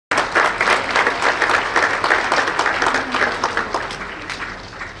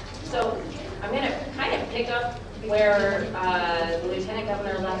where the Lieutenant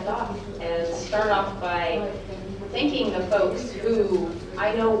Governor left off and start off by thanking the folks who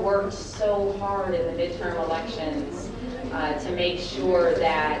I know worked so hard in the midterm elections to make sure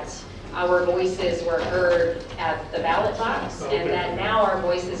that our voices were heard at the ballot box, and that now our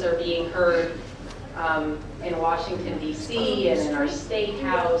voices are being heard in Washington, D.C. and in our state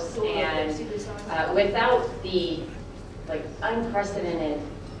house, and without the unprecedented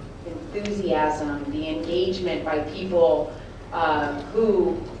enthusiasm, the engagement by people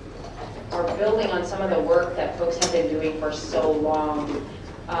who are building on some of the work that folks have been doing for so long.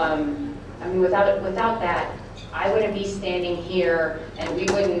 I mean, without that, I wouldn't be standing here, and we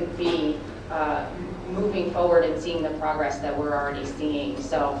wouldn't be moving forward and seeing the progress that we're already seeing.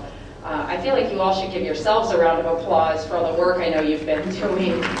 So I feel like you all should give yourselves a round of applause for all the work I know you've been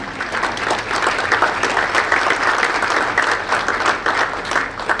doing.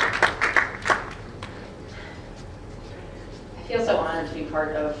 I feel so honored to be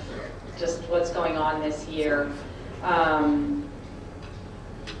part of just what's going on this year. I'm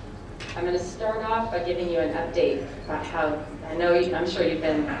going to start off by giving you an update about how, I'm sure you've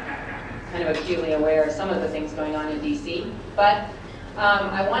been kind of acutely aware of some of the things going on in DC, but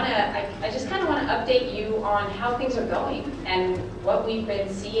I just kind of want to update you on how things are going and what we've been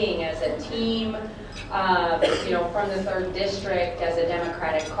seeing as a team, from the 3rd District, as a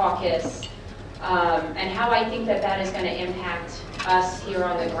Democratic caucus, and how I think that is going to impact us here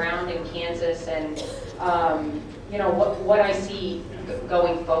on the ground in Kansas, and what I see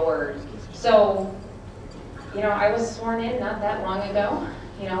going forward. So, I was sworn in not that long ago.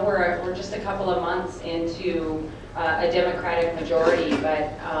 We're just a couple of months into a Democratic majority,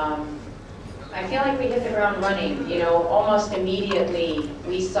 but I feel like we hit the ground running. Almost immediately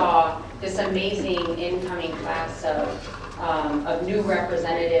we saw this amazing incoming class of new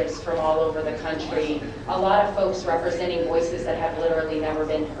representatives from all over the country. A lot of folks representing voices that have literally never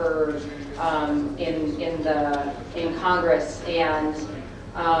been heard in Congress, and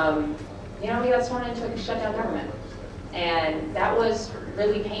we got sworn in to shut down government, and that was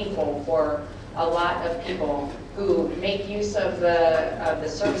really painful for a lot of people who make use of the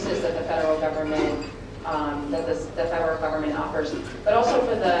services that the federal government offers, but also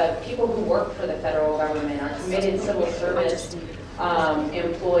for the people who work for the federal government, our committed civil service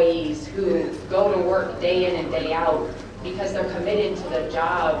employees who go to work day in and day out because they're committed to the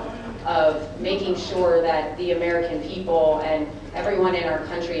job of making sure that the American people and everyone in our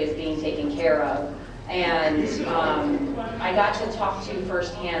country is being taken care of. And I got to talk to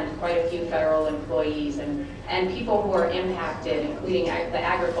firsthand quite a few federal employees and people who are impacted, including the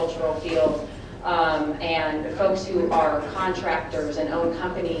agricultural field, and folks who are contractors and own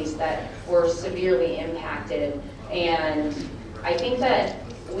companies that were severely impacted. And I think that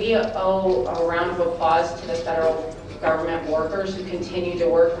we owe a round of applause to the federal government workers who continue to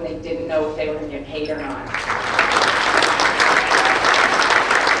work when they didn't know if they were going to get paid or not.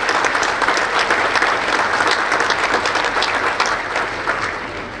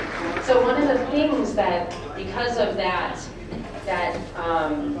 So one of the things that, because of that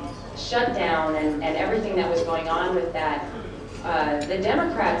shutdown and everything that was going on with that, the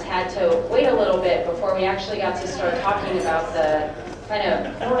Democrats had to wait a little bit before we actually got to start talking about the kind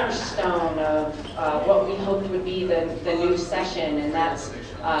of cornerstone of what we hoped would be the new session, and that's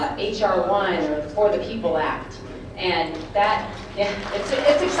HR 1, or For the People Act. And that,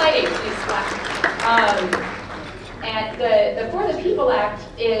 it's exciting. Please clap. And the For the People Act,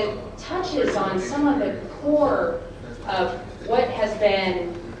 it touches on some of the core of what has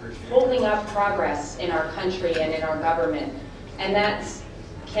been holding up progress in our country and in our government, and that's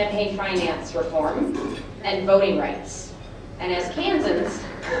campaign finance reform and voting rights. And as Kansans,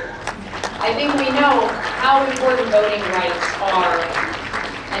 I think we know how important voting rights are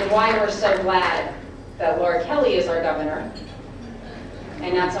and why we're so glad that Laura Kelly is our governor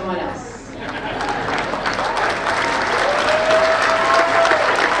and not someone else.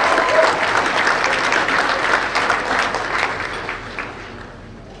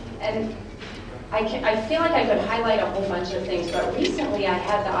 And I feel like I could highlight a whole bunch of things, but recently I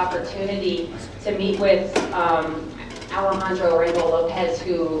had the opportunity to meet with Alejandro Rangel Lopez,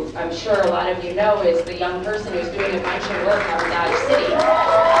 who I'm sure a lot of you know is the young person who's doing a bunch of work out in Dodge City.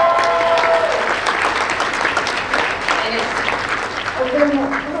 And it's,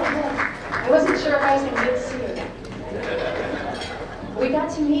 I wasn't sure if I was going to get to see you again. We got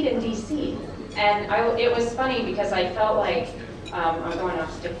to meet in DC, and it was funny because I felt like, I'm going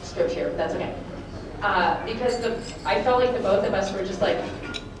off script here, but that's okay. Because I felt like the both of us were just like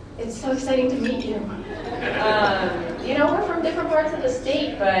It's so exciting to meet you. You know, we're from different parts of the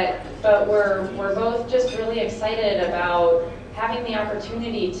state, but we're both just really excited about having the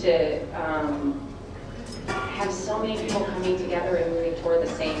opportunity to have so many people coming together and moving toward the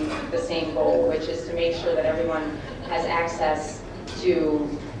same goal, which is to make sure that everyone has access to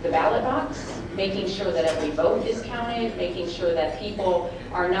the ballot box, making sure that every vote is counted, making sure that people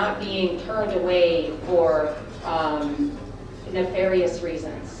are not being turned away for nefarious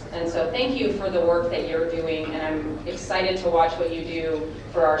reasons. And so thank you for the work that you're doing, and I'm excited to watch what you do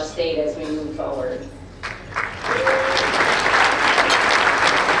for our state as we move forward.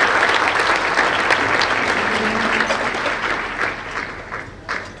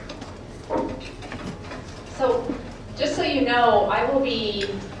 So just so you know, I will be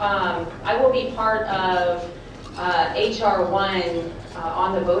part of HR 1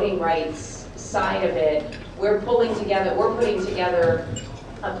 on the voting rights side of it. We're putting together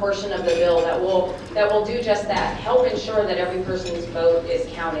a portion of the bill that will do just that, help ensure that every person's vote is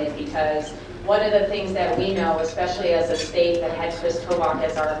counted, because one of the things that we know, especially as a state that had Chris Topeka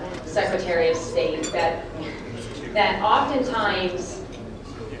as our Secretary of State, that oftentimes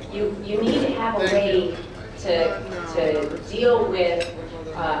you need to have a way to deal with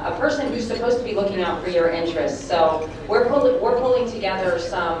a person who's supposed to be looking out for your interests. So we're pulling together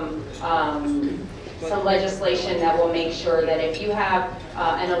some legislation that will make sure that if you have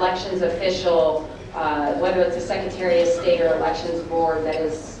an elections official, whether it's a Secretary of State or Elections Board, that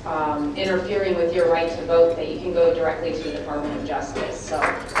is interfering with your right to vote, that you can go directly to the Department of Justice. So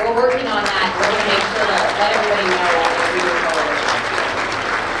we're working on that. We're going to make sure to let everybody know as we move forward.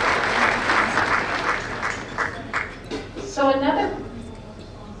 So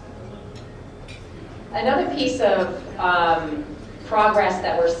another piece of progress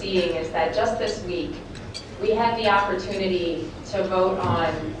that we're seeing is that just this week we had the opportunity to vote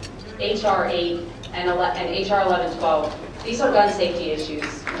on HR 8 and HR 1112. These are gun safety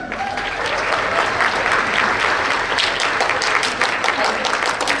issues. And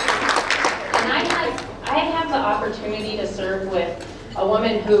I have the opportunity to serve with a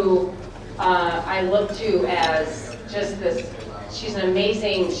woman who I look to as just this, she's an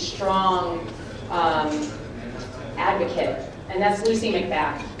amazing, strong advocate, and that's Lucy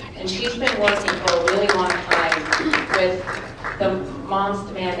McBath. And she's been working for a really long time with the Moms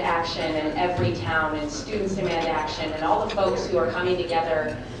Demand Action and Every Town and Students Demand Action and all the folks who are coming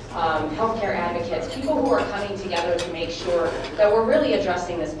together, healthcare advocates, people who are coming together to make sure that we're really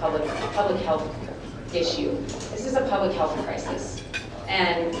addressing this public health issue. This is a public health crisis.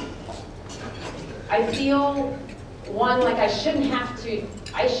 And I feel, one, like I shouldn't have to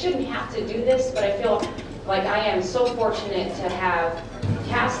do this, but I feel like I am so fortunate to have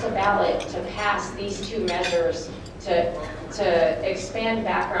cast a ballot to pass these two measures to expand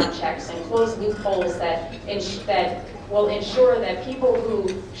background checks and close loopholes that will ensure that people who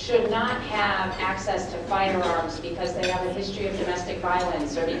should not have access to firearms because they have a history of domestic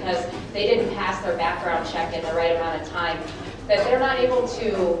violence or because they didn't pass their background check in the right amount of time, that they're not able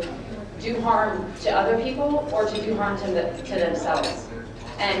to do harm to other people or to do harm to themselves.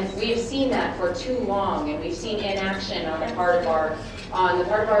 And we've seen that for too long, and we've seen inaction on the part of our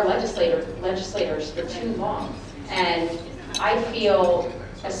legislators for too long. And I feel,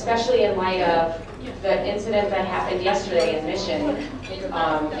 especially in light of the incident that happened yesterday in Mission,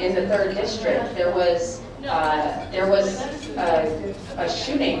 in the 3rd District, there was a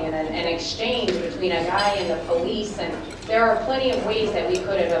shooting and an exchange between a guy and the police, and there are plenty of ways that we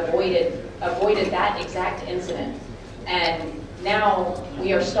could have avoided that exact incident. And now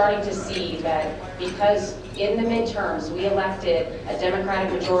we are starting to see that because in the midterms we elected a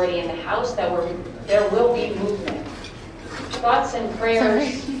Democratic majority in the House, that there will be movement. Thoughts and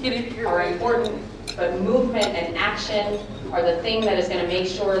prayers are important, but movement and action are the thing that is going to make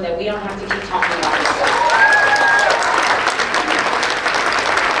sure that we don't have to keep talking about this stuff.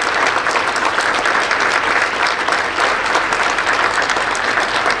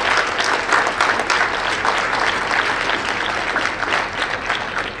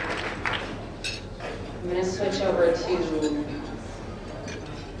 I'm going to switch over to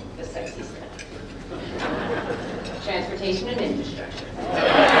the sexy stuff. Transportation and infrastructure.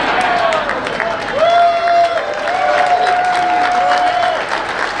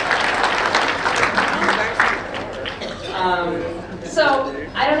 So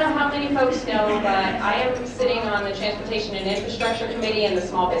I don't know how many folks know, but I am sitting on the Transportation and Infrastructure Committee and the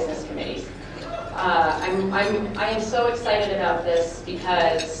Small Business Committees. I am so excited about this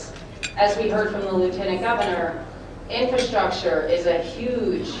because, as we heard from the Lieutenant Governor, infrastructure is a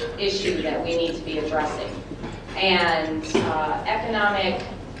huge issue that we need to be addressing. And economic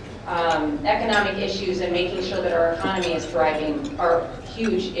economic issues and making sure that our economy is thriving are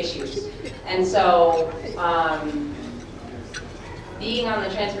huge issues. And so being on the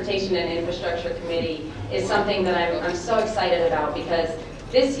Transportation and Infrastructure Committee is something that I'm so excited about, because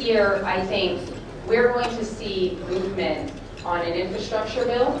this year I think we're going to see movement on an infrastructure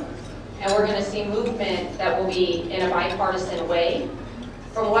bill, and we're going to see movement that will be in a bipartisan way.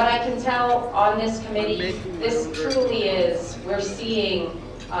 From what I can tell on this committee, this truly is,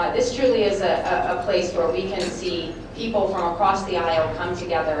 this truly is a place where we can see people from across the aisle come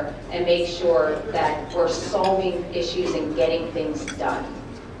together and make sure that we're solving issues and getting things done.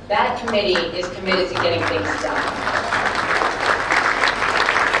 That committee is committed to getting things done.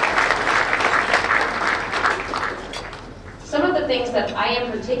 Some of the things that I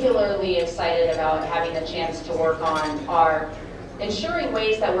am particularly excited about having the chance to work on are ensuring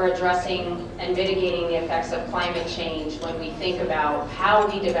ways that we're addressing and mitigating the effects of climate change when we think about how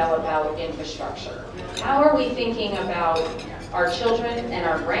we develop out infrastructure. How are we thinking about our children and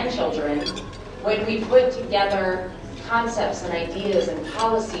our grandchildren when we put together concepts and ideas and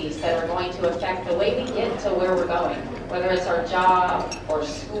policies that are going to affect the way we get to where we're going, whether it's our job or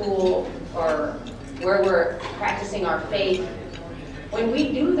school or where we're practicing our faith. When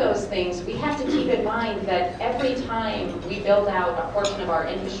we do those things, we have to keep in mind that every time we build out a portion of our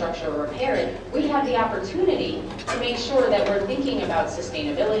infrastructure or repair it, we have the opportunity to make sure that we're thinking about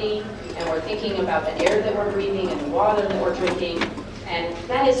sustainability, and we're thinking about the air that we're breathing and the water that we're drinking. And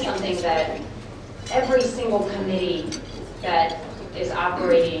that is something that every single committee that is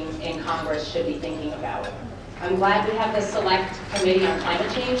operating in Congress should be thinking about. I'm glad we have the Select Committee on Climate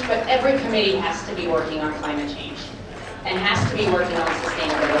Change, but every committee has to be working on climate change and has to be working on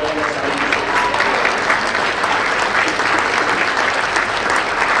sustainability and resiliency.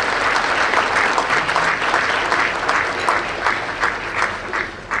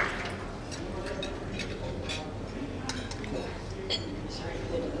 Sorry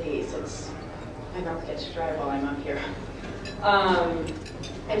for the delays. My mouth gets dry while I'm up here.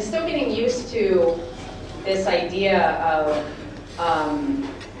 I'm still getting used to this idea of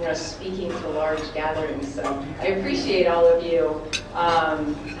speaking to large gatherings, so I appreciate all of you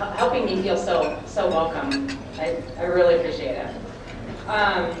helping me feel so welcome. I really appreciate it.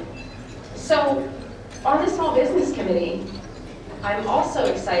 So on the Small Business Committee, I'm also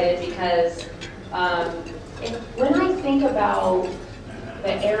excited because when I think about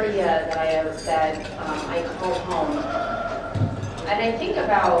the area that I call home, and I think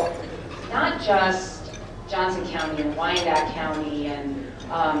about not just Johnson County and Wyandotte County and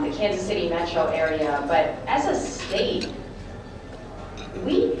the Kansas City metro area, but as a state,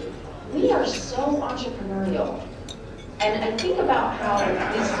 we are so entrepreneurial. And I think about how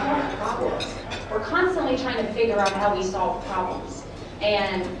we solve problems. We're constantly trying to figure out how we solve problems.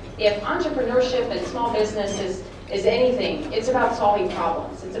 And if entrepreneurship and small business is anything, it's about solving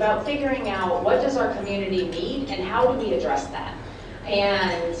problems. It's about figuring out what does our community need and how do we address that.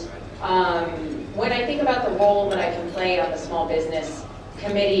 And when I think about the role that I can play on the Small Business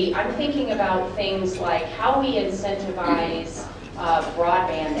Committee, I'm thinking about things like how we incentivize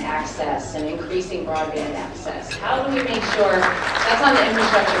broadband access and increasing broadband access. How do we make sure, that's on the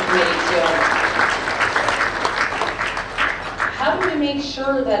Infrastructure Committee too. How do we make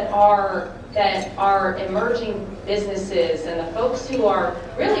sure that our emerging businesses and the folks who are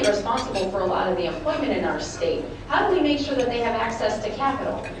really responsible for a lot of the employment in our state, how do we make sure that they have access to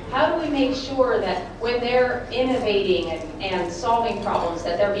capital? How do we make sure that when they're innovating and solving problems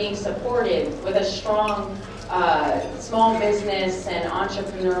that they're being supported with a strong small business and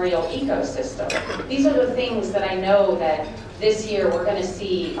entrepreneurial ecosystem? These are the things that I know that this year we're going to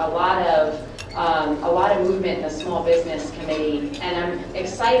see a lot of movement in the Small Business Committee, and I'm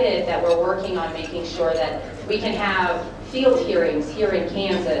excited that we're working on making sure that we can have field hearings here in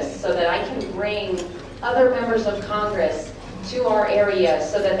Kansas so that I can bring other members of Congress to our area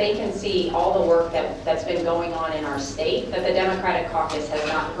so that they can see all the work that's been going on in our state that the Democratic Caucus has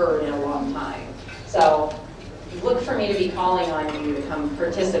not heard in a long time. So look for me to be calling on you to come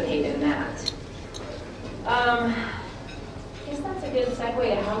participate in that. I guess that's a good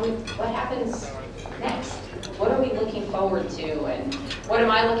segue to what happens next. What are we looking forward to, and what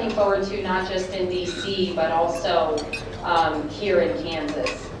am I looking forward to, not just in DC, but also here in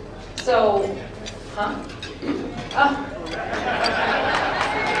Kansas? So,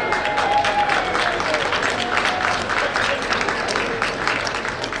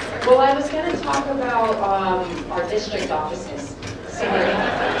 Well, I was going to talk about our district offices.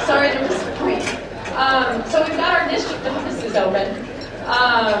 Sorry to disappoint. So we've got our district offices open.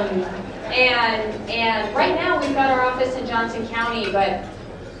 And right now we've got our office in Johnson County, but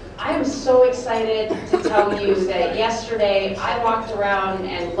I am so excited to tell you that yesterday I walked around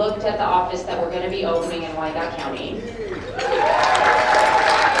and looked at the office that we're going to be opening in Wyandotte County.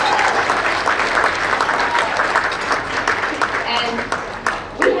 And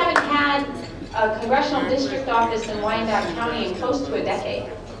we haven't had a congressional district office in Wyandotte County in close to a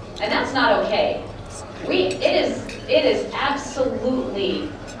decade. And that's not okay. It is absolutely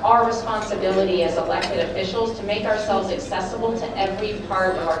our responsibility as elected officials to make ourselves accessible to every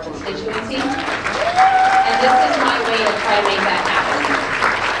part of our constituency. And this is my way to try to make that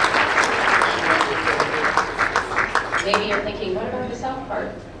happen. Maybe you're thinking, what about the south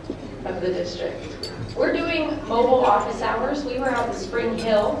part of the district? We're doing mobile office hours. We were out in Spring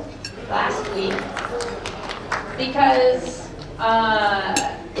Hill last week because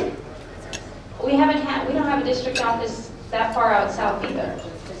we don't have a district office that far out south either.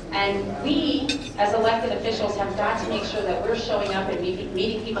 And we, as elected officials, have got to make sure that we're showing up and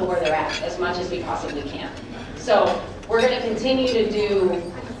meeting people where they're at as much as we possibly can. So we're going to continue to do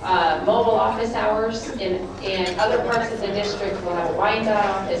mobile office hours in other parts of the district. We'll have a Wyandotte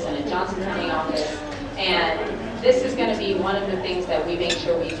office and a Johnson County office. And this is going to be one of the things that we make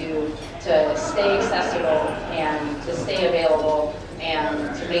sure we do to stay accessible and to stay available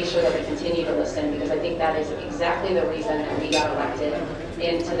and to make sure that we continue to listen, because I think that is exactly the reason that we got elected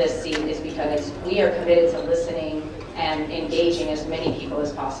into this seat, is because we are committed to listening and engaging as many people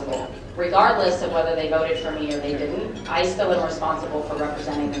as possible. Regardless of whether they voted for me or they didn't, I still am responsible for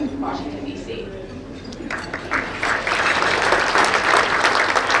representing them in Washington, D.C.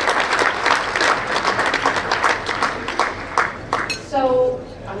 So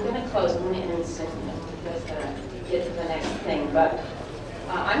I'm going to close. I'm going to end soon. You guys got to get to the next thing. But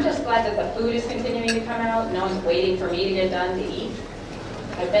I'm just glad that the food is continuing to come out. No one's waiting for me to get done to eat.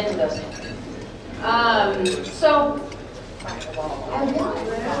 I've been to those things. So I want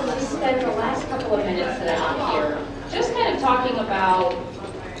to spend the last couple of minutes that I'm here just kind of talking about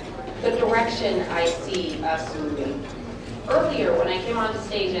the direction I see us moving. Earlier, when I came onto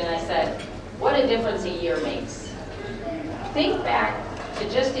stage and I said, what a difference a year makes. Think back to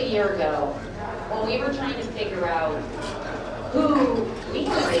just a year ago when we were trying to figure out who, we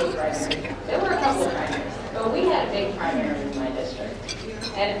had a big primary. There were a couple of primaries, but we had a big primary in my district.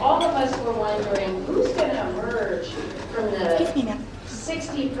 And all of us were wondering who's going to emerge from the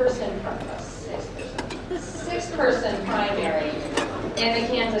 6-person primary in the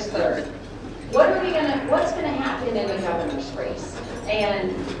Kansas 3rd. What's going to happen in the governor's race?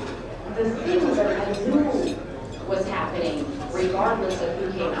 And the things that I knew was happening, regardless of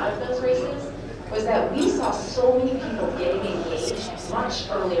who came out of those races, was that we saw so many people getting engaged much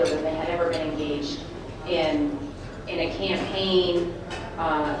earlier than they had ever been engaged in a campaign,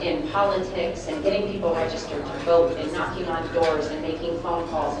 in politics, and getting people registered to vote, and knocking on doors, and making phone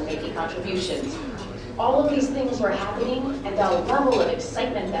calls, and making contributions. All of these things were happening, and the level of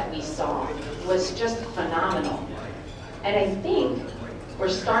excitement that we saw was just phenomenal. And I think we're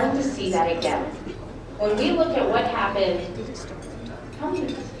starting to see that again. When we look at what happened, how many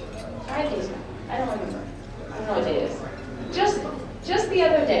days? 5 days ago. I don't remember. I don't know what day it is. Just the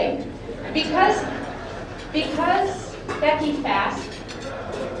other day, because Becky Fast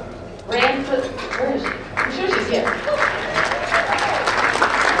ran for, where is she? I'm sure she's here.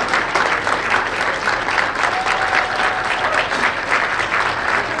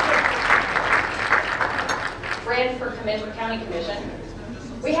 Ran for county commission.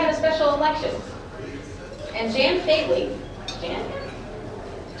 We had a special election. And Jan Fagley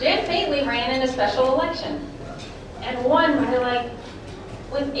ran in a special election and won by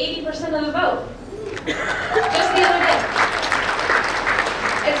with 80% of the vote. Just the other day.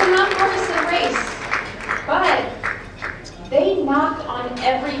 It's a nonpartisan race, but they knocked on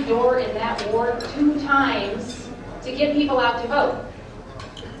every door in that ward 2 times to get people out to vote.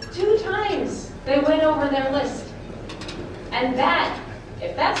 2 times they went over their list. And that,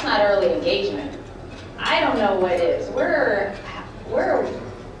 if that's not early engagement, I don't know what is. We're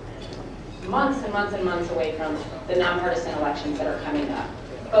months and months and months away from the nonpartisan elections that are coming up.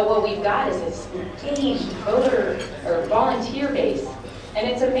 But what we've got is this engaged voter or volunteer base. And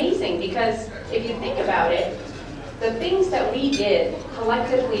it's amazing because if you think about it, the things that we did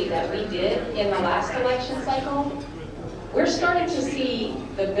collectively that we did in the last election cycle, we're starting to see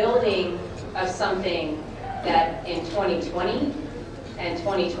the building of something that in 2020 and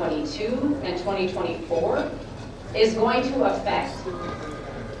 2022 and 2024 is going to affect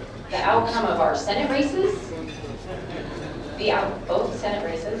the outcome of our Senate races, both Senate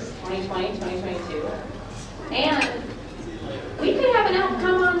races, 2020, 2022, and we could have an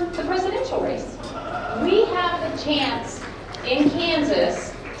outcome on the presidential race. We have the chance in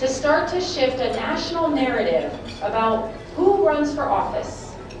Kansas to start to shift a national narrative about who runs for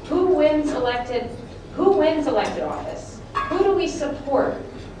office, who wins elected office, who do we support.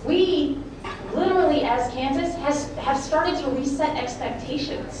 We literally, as Kansas, have started to reset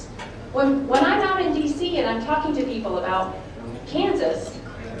expectations. When I'm out in DC and I'm talking to people about Kansas,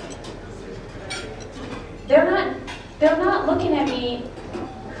 they're not looking at me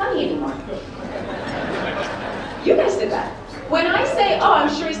funny anymore. You guys did that. When I say, oh, I'm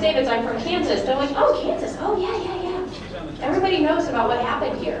Sharice Davids, I'm from Kansas, they're like, oh, Kansas, oh, yeah. Everybody knows about what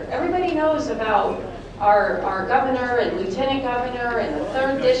happened here. Everybody knows about our governor and lieutenant governor and the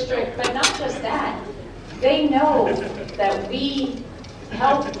 3rd district, but not just that. They know that we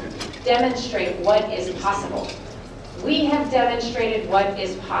help demonstrate what is possible. We have demonstrated what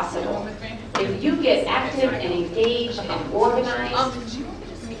is possible. If you get active and engaged and organized,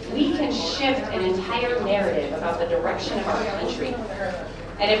 we can shift an entire narrative about the direction of our country.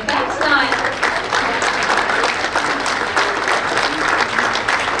 And if that's not...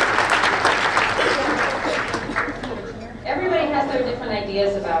 Everybody has their different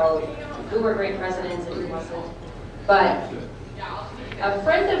ideas about who were great presidents and who wasn't. But a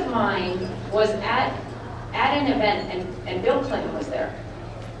friend of mine was at an event, and Bill Clinton was there.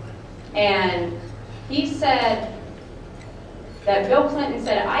 And he said that Bill Clinton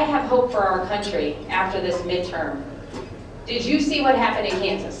said, I have hope for our country after this midterm. Did you see what happened in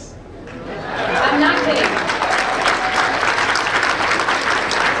Kansas? I'm not kidding.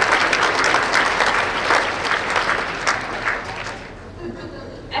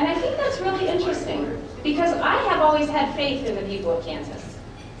 And I think that's really interesting, because I have always had faith in the people of Kansas.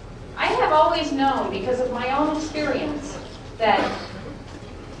 I have always known, because of my own experience, that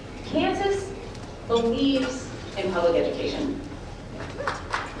Kansas believes in public education.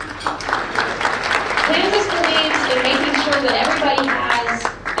 Kansas believes in making sure that everybody has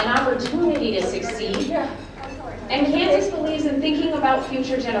an opportunity to succeed. And Kansas believes in thinking about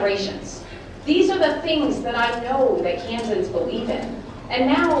future generations. These are the things that I know that Kansans believe in. And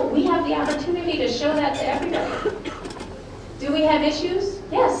now we have the opportunity to show that to everybody. Do we have issues?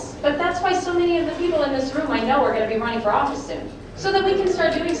 Yes. But that's why so many of the people in this room I know are going to be running for office soon, so that we can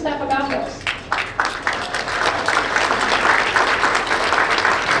start doing stuff about those.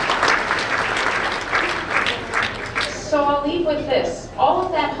 So I'll leave with this. All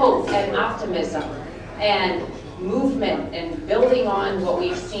of that hope and optimism and movement and building on what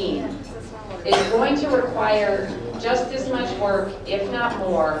we've seen is going to require just as much work, if not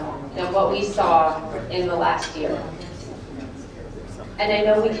more, than what we saw in the last year. And I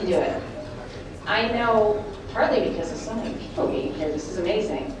know we can do it. I know, partly because of so many people being here, this is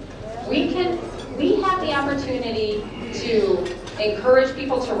amazing. We have the opportunity to encourage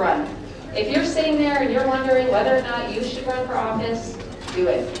people to run. If you're sitting there and you're wondering whether or not you should run for office, do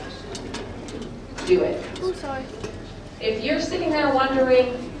it. Do it. Oh, sorry. If you're sitting there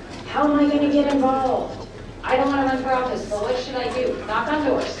wondering, how am I going to get involved? I don't want to run for office, but what should I do? Knock on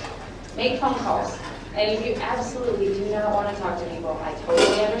doors. Make phone calls. And if you absolutely do not want to talk to people, I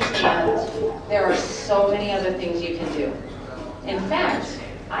totally understand. There are so many other things you can do. In fact,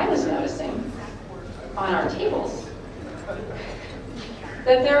 I was noticing on our tables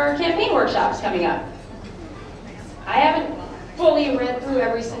that there are campaign workshops coming up. I haven't fully read through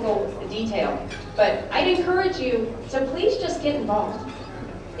every single detail, but I'd encourage you to please just get involved.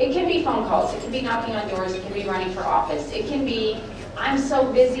 It can be phone calls, it can be knocking on doors, it can be running for office, it can be, I'm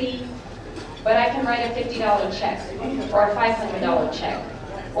so busy, but I can write a $50 check or a $500 check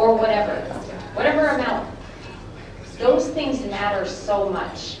or whatever amount. Those things matter so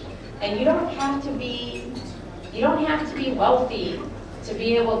much. And you don't have to be wealthy to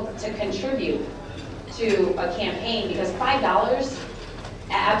be able to contribute to a campaign, because $5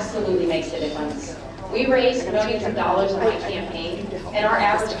 absolutely makes a difference. We raised millions of dollars in my campaign, and our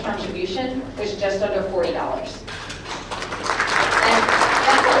average contribution was just under $40. And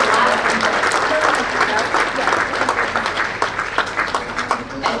that's a lot of people.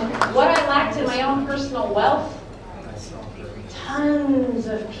 And what I lacked in my own personal wealth, tons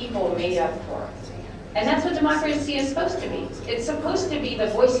of people made up for. And that's what democracy is supposed to be. It's supposed to be the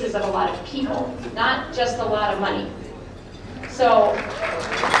voices of a lot of people, not just a lot of money. So,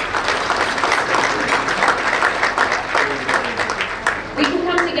 we can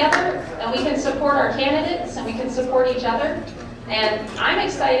come together and we can support our candidates and we can support each other. And I'm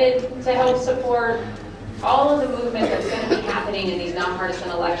excited to help support all of the movement that's going to be happening in these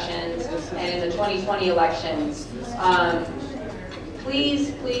nonpartisan elections and in the 2020 elections.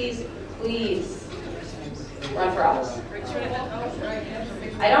 Please, please, please run for office.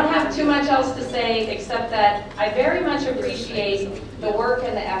 I don't have too much else to say except that I very much appreciate the work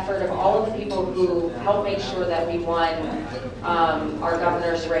and the effort of all of the people who helped make sure that we won our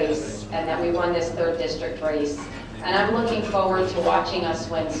governor's race and that we won this 3rd district race. And I'm looking forward to watching us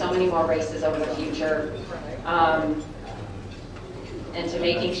win so many more races over the future, and to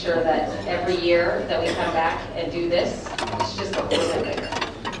making sure that every year that we come back and do this, it's just a little bit bigger.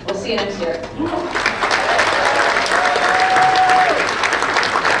 We'll see you next year.